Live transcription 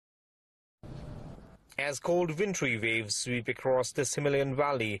As cold wintry waves sweep across this Himalayan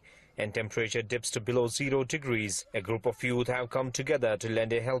valley and temperature dips to below 0 degrees, a group of youth have come together to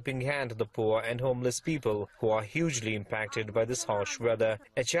lend a helping hand to the poor and homeless people who are hugely impacted by this harsh weather.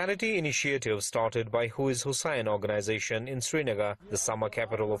 A charity initiative started by Whois Hussain organization in Srinagar, the summer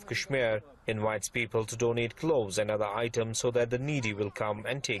capital of Kashmir, invites people to donate clothes and other items so that the needy will come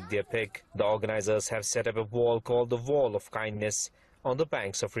and take their pick. The organizers have set up a wall called the Wall of Kindness on the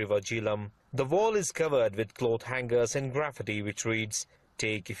banks of River Jhelum. The wall is covered with cloth hangers and graffiti which reads,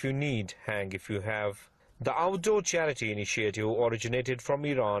 "Take if you need, hang if you have." The outdoor charity initiative originated from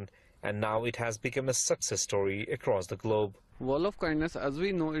Iran and now it has become a success story across the globe. Wall of Kindness, as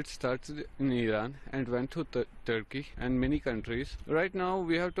we know, it started in Iran and went to Turkey and many countries. Right now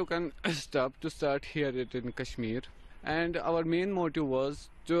we have taken a step to start here in Kashmir, and our main motive was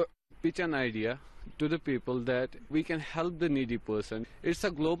to pitch an idea to the people that we can help the needy person. It's a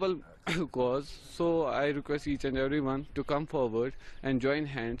global cause, so I request each and everyone to come forward and join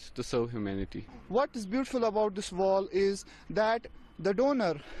hands to serve humanity. What is beautiful about this wall is that the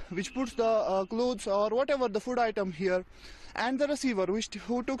donor which puts the clothes or whatever the food item here and the receiver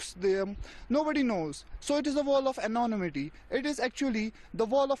who took them, nobody knows. So it is a wall of anonymity. It is actually the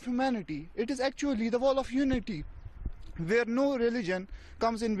wall of humanity. It is actually the wall of unity, where no religion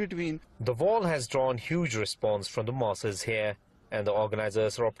comes in between. The wall has drawn huge response from the masses here, and the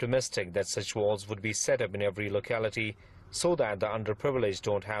organizers are optimistic that such walls would be set up in every locality so that the underprivileged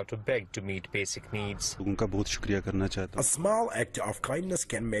don't have to beg to meet basic needs. A small act of kindness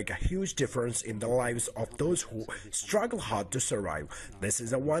can make a huge difference in the lives of those who struggle hard to survive. This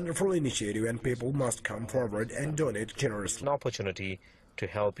is a wonderful initiative and people must come forward and donate generously. An opportunity to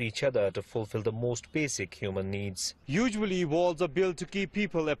help each other to fulfill the most basic human needs. Usually walls are built to keep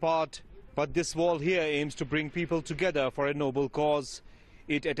people apart, but this wall here aims to bring people together for a noble cause.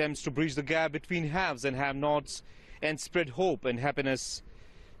 It attempts to bridge the gap between haves and have-nots and spread hope and happiness.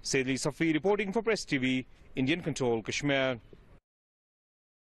 Saili Safi reporting for Press TV, Indian Control, Kashmir.